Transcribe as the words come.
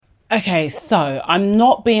Okay, so I'm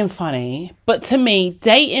not being funny, but to me,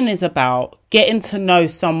 dating is about getting to know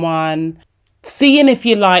someone, seeing if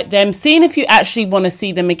you like them, seeing if you actually want to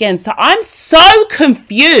see them again. So I'm so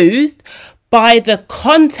confused by the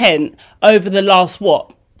content over the last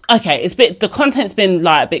Okay, the content's been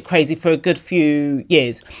like a bit crazy for a good few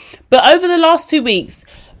years. But over the last 2 weeks,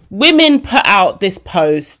 women put out this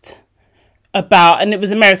post about, and it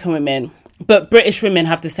was American women, but British women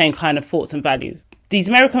have the same kind of thoughts and values. These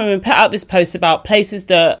American women put out this post about places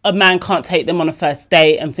that a man can't take them on a first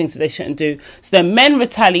date and things that they shouldn't do. So then men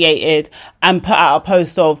retaliated and put out a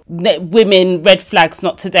post of women, red flags,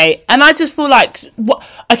 not to date. And I just feel like, what?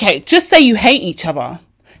 Okay, just say you hate each other.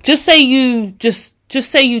 Just say just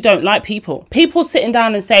say you don't like people. People sitting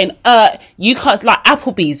down and saying, you can't, like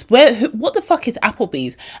Applebee's. What the fuck is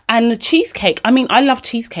Applebee's? And the cheesecake. I mean, I love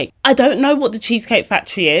cheesecake. I don't know what the Cheesecake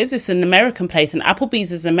Factory is. It's an American place, and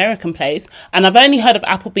Applebee's is an American place. And I've only heard of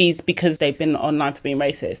Applebee's because they've been online for being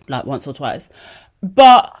racist, like once or twice.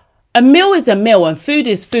 But a meal is a meal, and food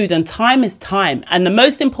is food, and time is time. And the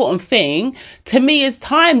most important thing to me is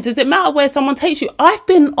time. Does it matter where someone takes you? I've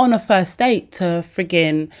been on a first date to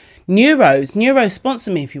friggin' Neuros. Neuros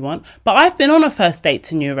sponsor me if you want. But I've been on a first date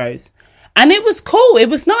to Neuros. And it was cool. It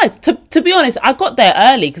was nice. To be honest, I got there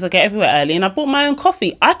early because I get everywhere early, and I bought my own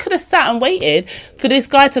coffee. I could have sat and waited for this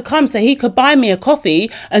guy to come so he could buy me a coffee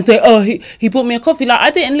and say, oh, he bought me a coffee. Like,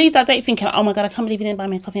 I didn't leave that date thinking, oh my God, I can't believe he didn't buy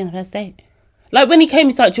me a coffee on the first date. Like, when he came,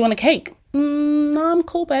 he's like, do you want a cake? No, I'm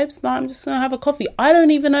cool, babes. Like, I'm just going to have a coffee. I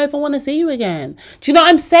don't even know if I want to see you again. Do you know what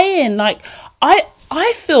I'm saying? Like,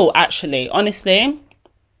 I feel actually, honestly,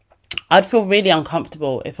 I'd feel really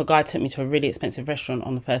uncomfortable if a guy took me to a really expensive restaurant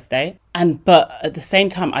on the first day. But at the same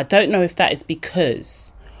time, I don't know if that is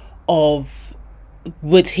because of,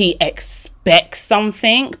 would he expect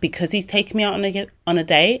something because he's taken me out on a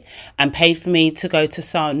date and paid for me to go to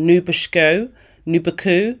some Nubuku.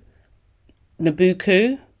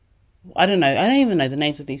 I don't know. I don't even know the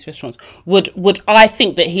names of these restaurants. Would I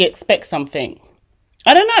think that he expects something?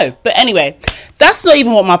 I don't know. But anyway, that's not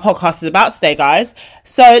even what my podcast is about today, guys.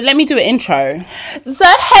 So let me do an intro. So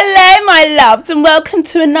hello, my loves, and welcome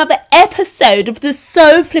to another episode of the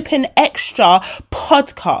So Flippin' Extra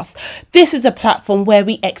podcast. This is a platform where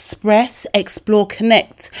we express, explore,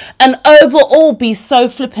 connect, and overall be so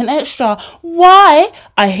flippin' extra. Why?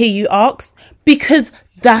 I hear you ask. Because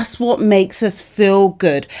that's what makes us feel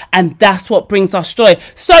good, and that's what brings us joy.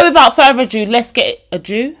 So without further ado, let's get it.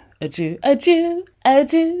 Adieu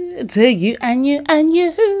to you and you and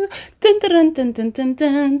you. Dun, dun, dun, dun, dun, dun,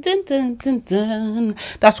 dun, dun, dun, dun.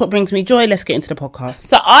 That's what brings me joy. Let's get into the podcast.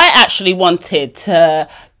 So I actually wanted to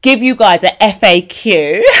give you guys a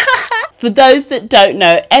FAQ. For those that don't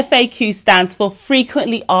know, FAQ stands for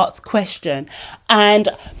Frequently Asked Question. And,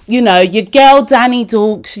 you know, your girl Danny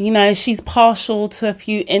Dawkes, you know, she's partial to a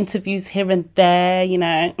few interviews here and there, you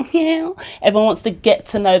know. Everyone wants to get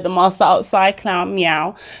to know the master outside clown,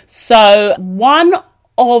 meow. So one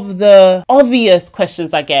of the obvious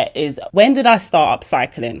questions I get is, when did I start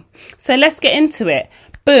upcycling? So let's get into it.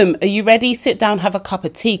 Boom. Are you ready? Sit down, have a cup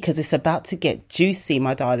of tea, because it's about to get juicy,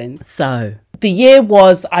 my darling. So the year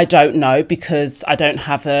was, I don't know, because I don't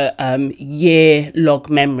have a year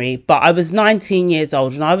log memory, but I was 19 years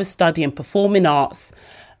old and I was studying performing arts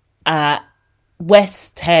at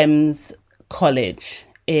West Thames College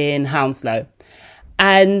in Hounslow.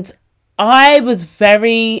 And I was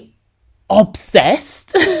very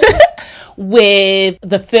obsessed with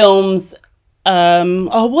the films.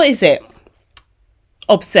 What is it?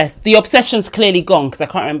 Obsessed. The obsession's clearly gone because I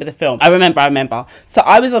can't remember the film. I remember. So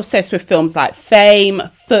I was obsessed with films like Fame,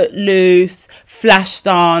 Footloose,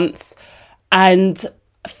 Flashdance, and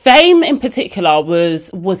Fame in particular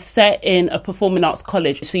was set in a performing arts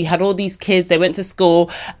college. So you had all these kids, they went to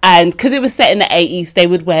school, and because it was set in the 80s, they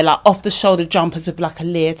would wear like off the shoulder jumpers with like a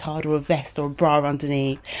leotard or a vest or a bra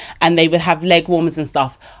underneath, and they would have leg warmers and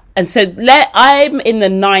stuff. And so I'm in the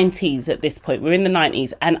 90s at this point. We're in the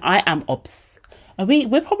 90s and I am obsessed.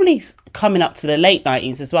 We're probably coming up to the late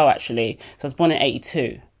 90s as well, actually. So I was born in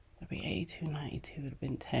 82. Maybe 82, 92 would have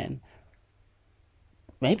been 10.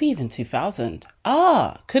 Maybe even 2000.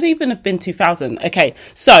 Could even have been 2000. Okay,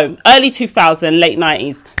 so early 2000, late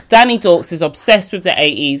 90s. Danny Dawkes is obsessed with the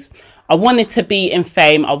 80s. I wanted to be in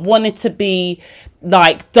Fame. I wanted to be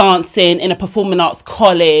like dancing in a performing arts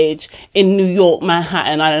college in New York,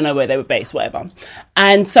 Manhattan. I don't know where they were based, whatever.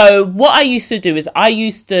 And so what I used to do is I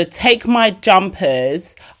used to take my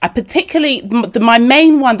jumpers. My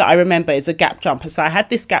main one that I remember is a Gap jumper. So I had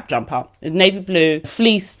this Gap jumper, a navy blue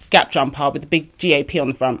fleece Gap jumper with a big GAP on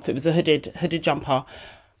the front. It was a hooded jumper.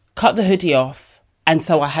 Cut the hoodie off, And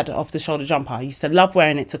so I had an off-the-shoulder jumper. I used to love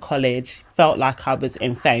wearing it to college. Felt like I was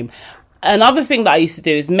in fame. Another thing that I used to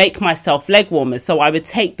do is make myself leg warmers. So I would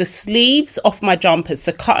take the sleeves off my jumpers,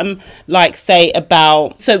 so cut them like say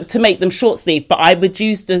to make them short sleeve, but I would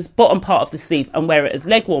use the bottom part of the sleeve and wear it as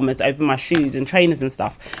leg warmers over my shoes and trainers and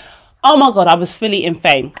stuff. Oh my God, I was fully in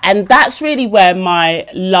fame. And that's really where my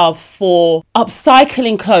love for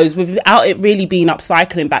upcycling clothes, without it really being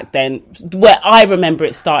upcycling back then, where I remember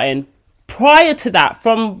it starting. Prior to that,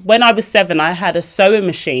 from when I was 7, I had a sewing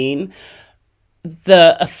machine.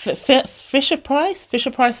 Fisher Price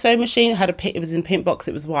sewing machine. It was in pink box,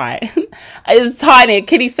 it was white. It was tiny, a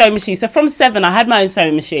kiddie sewing machine. So from 7 I had my own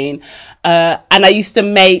sewing machine, and I used to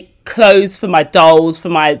make clothes for my dolls, for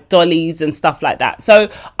my dollies and stuff like that. So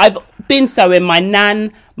I've been sewing. My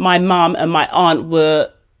nan, my mum and my aunt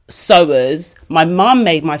were sewers. My mum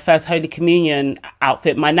made my first Holy Communion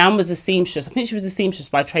outfit. My nan was a seamstress. I think she was a seamstress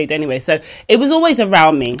by trade anyway, so it was always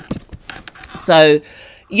around me. So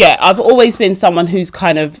yeah, I've always been someone who's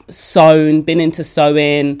kind of been into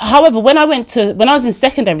sewing. However, when I was in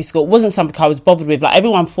secondary school, it wasn't something I was bothered with. Like,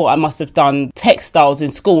 everyone thought I must have done textiles in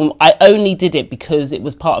school. I only did it because it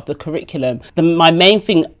was part of the curriculum. My main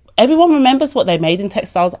thing, everyone remembers what they made in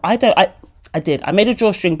textiles. I don't. I did. I made a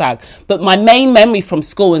drawstring bag. But my main memory from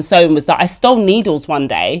school and sewing was that I stole needles one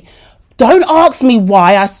day. Don't ask me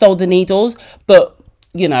why I stole the needles, but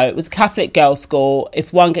you know, it was a Catholic girls' school.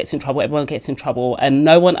 If one gets in trouble, everyone gets in trouble. And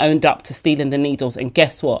no one owned up to stealing the needles. And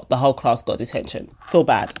guess what? The whole class got detention. Feel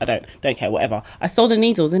bad. I don't care, whatever. I stole the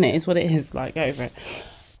needles, innit? It's what it is. Like, go over it.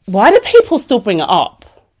 Why do people still bring it up?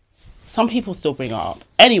 Some people still bring it up.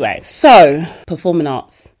 Anyway, so performing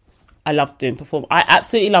arts. I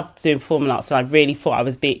absolutely loved doing performing arts. And I really thought I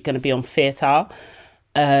was going to be on theatre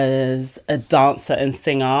as a dancer and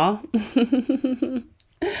singer.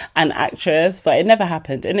 An actress, but it never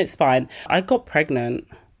happened, and it's fine. I got pregnant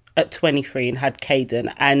at 23 and had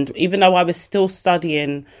Caden, and even though I was still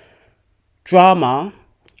studying drama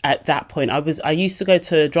at that point, I used to go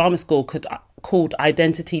to a drama school called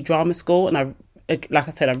Identity Drama School, and like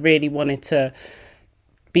I said, I really wanted to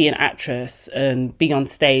be an actress and be on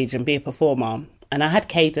stage and be a performer. And I had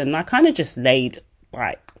Caden, and I kind of just laid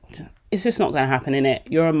like, it's just not going to happen, innit?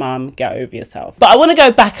 You're a mum, get over yourself. But I want to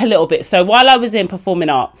go back a little bit. So while I was in performing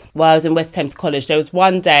arts, while I was in West Thames College, there was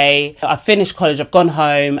one day, I finished college, I've gone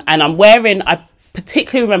home, and I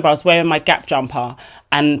particularly remember I was wearing my Gap jumper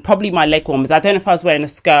and probably my leg warmers. I don't know if I was wearing a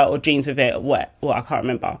skirt or jeans with it or what. Well, I can't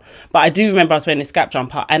remember. But I do remember I was wearing this Gap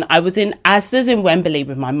jumper, and I was in Asda's in Wembley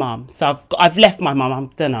with my mum. So I've left my mum.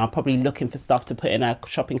 I don't know, I'm probably looking for stuff to put in her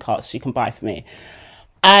shopping cart so she can buy for me.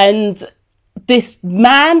 And this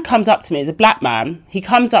man comes up to me, he's a black man. He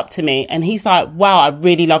comes up to me and he's like, wow, I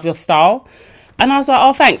really love your style. And I was like,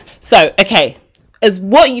 oh, thanks. So, okay,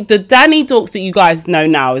 the Danny Dorks that you guys know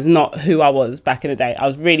now is not who I was back in the day. I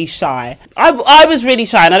was really shy. I was really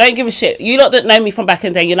shy, and I don't give a shit. You lot that know me from back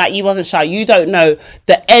in the day, you're like, you wasn't shy. You don't know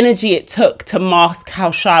the energy it took to mask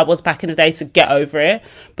how shy I was back in the day, to get over it.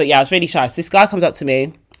 But yeah, I was really shy. So this guy comes up to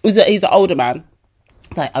me. He's an older man.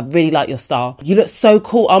 Like, I really like your style. You look so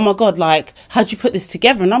cool. Oh my God, like, how'd you put this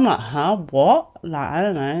together? And I'm like, huh, what? Like, I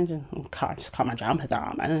don't know. Just cut my jumpers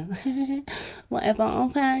out, man. Whatever, oh,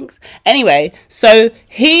 thanks. Anyway, so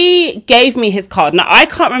he gave me his card. Now, I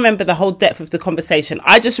can't remember the whole depth of the conversation.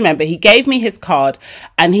 I just remember he gave me his card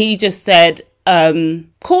and he just said,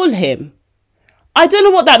 call him. I don't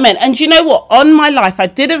know what that meant. And you know what? On my life, I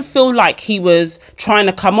didn't feel like he was trying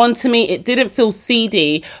to come on to me. It didn't feel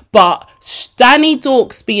seedy. But Danny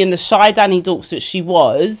Dorks, being the shy Danny Dorks that she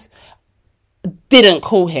was, didn't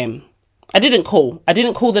call him. I didn't call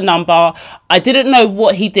the number. I didn't know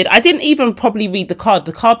what he did. I didn't even probably read the card.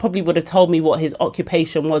 The card probably would have told me what his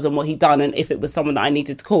occupation was and what he'd done, and if it was someone that I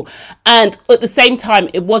needed to call. And at the same time,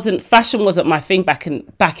 fashion wasn't my thing back in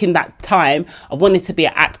that time. I wanted to be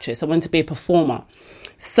an actress. I wanted to be a performer.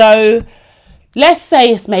 So let's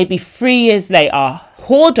say it's maybe 3 years later.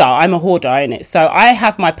 Hoarder. I'm a hoarder, innit? So I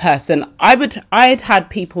have my purse, and I'd had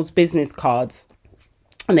people's business cards,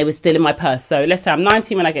 and they were still in my purse. So let's say I'm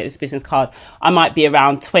 19 when I get this business card. I might be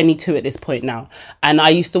around 22 at this point now. And I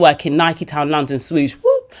used to work in Nike Town, London, swoosh.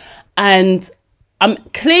 Woo! And I'm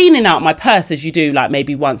cleaning out my purse, as you do, like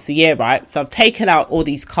maybe once a year, right? So I've taken out all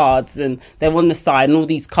these cards, and they're on the side, and all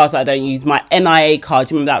these cards that I don't use. My NIA card,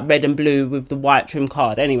 you remember that red and blue with the white trim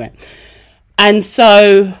card? Anyway. And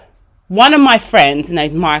so one of my friends,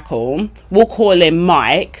 named Michael, we'll call him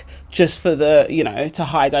Mike, just for to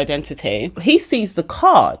hide identity. He sees the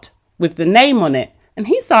card with the name on it, and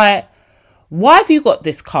he's like, why have you got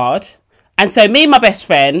this card? And so me and my best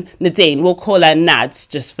friend, Nadine, we'll call her Nads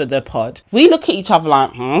just for the pod. We look at each other like,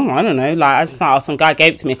 I don't know. Like, I just thought some guy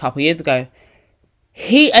gave it to me a couple of years ago.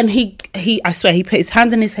 He, I swear, he put his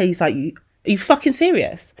hand in his head. He's like, are you fucking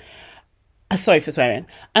serious? Sorry for swearing.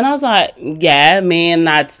 And I was like, yeah, me and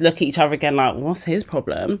Nads look at each other again like, what's his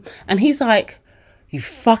problem? And he's like, you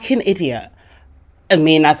fucking idiot. And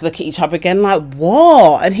me and Nads look at each other again like,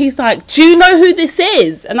 what? And he's like, do you know who this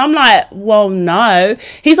is? And I'm like, well, no.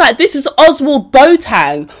 He's like, this is Oswald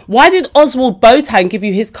Boateng. Why did Oswald Boateng give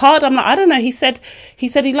you his card? I'm like, I don't know. He said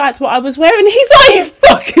he liked what I was wearing. He's like, are you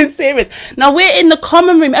fucking serious? Now we're in the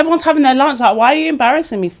common room. Everyone's having their lunch. Like, why are you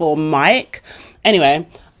embarrassing me for, Mike? Anyway,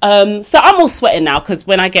 so I'm all sweating now because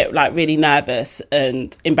when I get like really nervous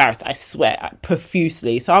and embarrassed, I sweat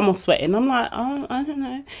profusely. So I'm all sweating. I'm like, oh, I don't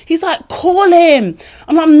know. He's like, call him.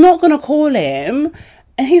 I'm like, I'm not going to call him.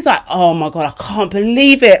 And he's like, oh my God, I can't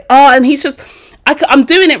believe it. Oh, and he's just, I'm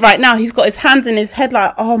doing it right now. He's got his hands in his head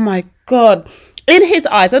like, oh my God. In his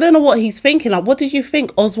eyes, I don't know what he's thinking. Like, what did you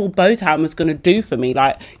think Oswald Boateng was going to do for me?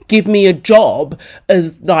 Like, give me a job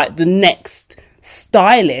as like the next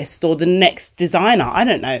stylist or the next designer. I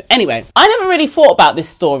don't know. Anyway, I never really thought about this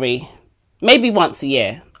story. Maybe once a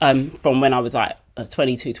year, from when I was like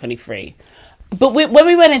 22, 23. But when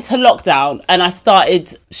we went into lockdown and I started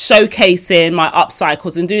showcasing my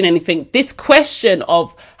upcycles and doing anything, this question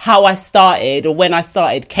of how I started or when I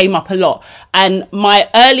started came up a lot. And my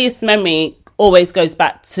earliest memory always goes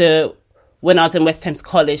back to when I was in West Thames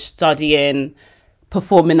College studying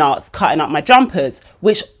performing arts, cutting up my jumpers,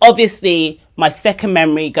 which obviously my second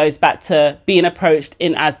memory goes back to being approached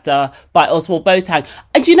in Asda by Oswald Boateng.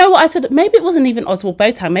 And you know what I said? Maybe it wasn't even Oswald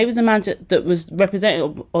Boateng. Maybe it was a man that was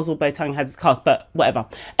representing Oswald Boateng had his cast, but whatever.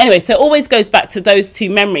 Anyway, so it always goes back to those two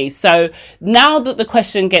memories. So now that the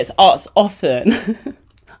question gets asked often,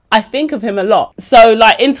 I think of him a lot. So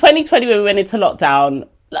like in 2020 when we went into lockdown,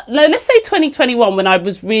 let's say 2021 when I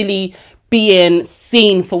was really being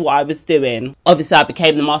seen for what I was doing. Obviously, I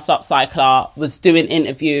became the master upcycler, was doing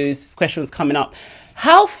interviews, this question was coming up.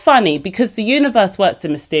 How funny, because the universe works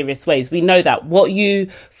in mysterious ways. We know that what you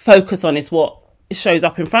focus on is what shows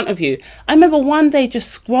up in front of you. I remember one day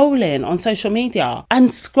just scrolling on social media and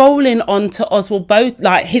scrolling onto Oswald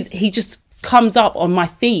like he just comes up on my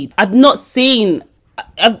feed.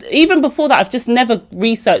 Even before that, I've just never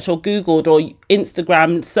researched or Googled or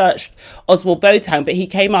Instagram searched Oswald Boateng, but he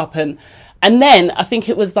came up and then I think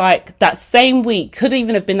it was like that same week, could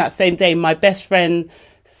even have been that same day, my best friend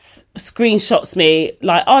screenshots me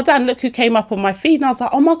like, oh Dan, look who came up on my feed. And I was like,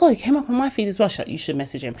 oh my God, he came up on my feed as well. You should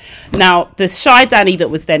message him. Now the shy Danny that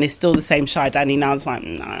was then is still the same shy Danny now. I was like,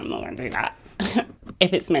 no, I'm not going to do that.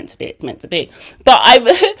 If it's meant to be, it's meant to be. But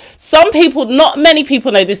some people, not many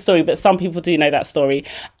people know this story, but some people do know that story.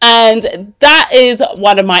 And that is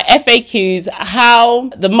one of my FAQs, how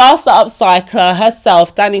the master upcycler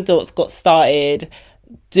herself, Danny Dorks, got started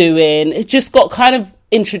doing, just got kind of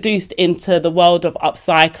introduced into the world of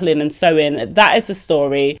upcycling and sewing. That is the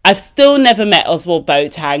story. I've still never met Oswald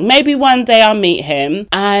Boateng. Maybe one day I'll meet him.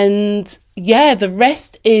 And yeah, the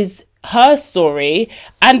rest is her story.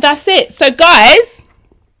 And that's it. So guys,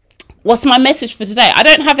 what's my message for today? I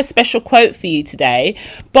don't have a special quote for you today,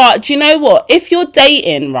 but do you know what? If you're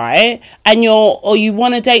dating, right, and you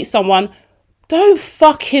want to date someone, don't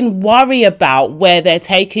fucking worry about where they're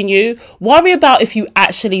taking you. Worry about if you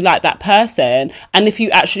actually like that person and if you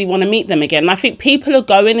actually want to meet them again. And I think people are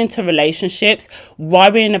going into relationships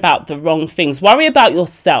worrying about the wrong things. Worry about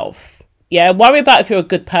yourself. Yeah, worry about if you're a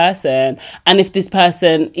good person and if this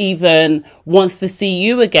person even wants to see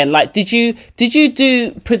you again. Like, did you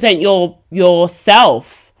present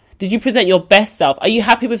yourself? Did you present your best self? Are you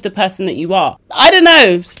happy with the person that you are? I don't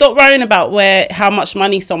know. Stop worrying about how much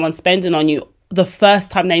money someone's spending on you the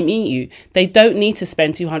first time they meet you. They don't need to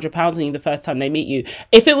spend £200 on you the first time they meet you.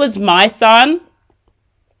 If it was my son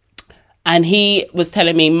and he was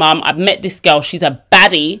telling me, Mum, I've met this girl, she's a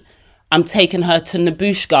baddie, I'm taking her to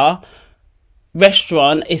Nabushka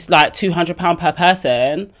restaurant, it's like £200 per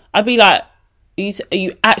person, I'd be like, are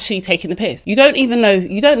you actually taking the piss? You don't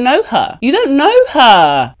know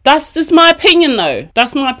her. That's just my opinion though.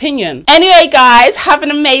 That's my opinion. Anyway guys, have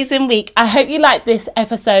an amazing week. I hope you liked this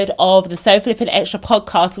episode of the So Flippin' Extra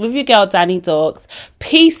podcast with your girl Danny Dorks.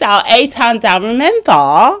 Peace out, A-Town down.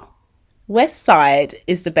 Remember, West Side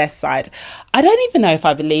is the best side. I don't even know if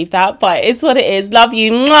I believe that, but it's what it is. Love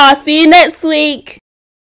you. Mwah. See you next week.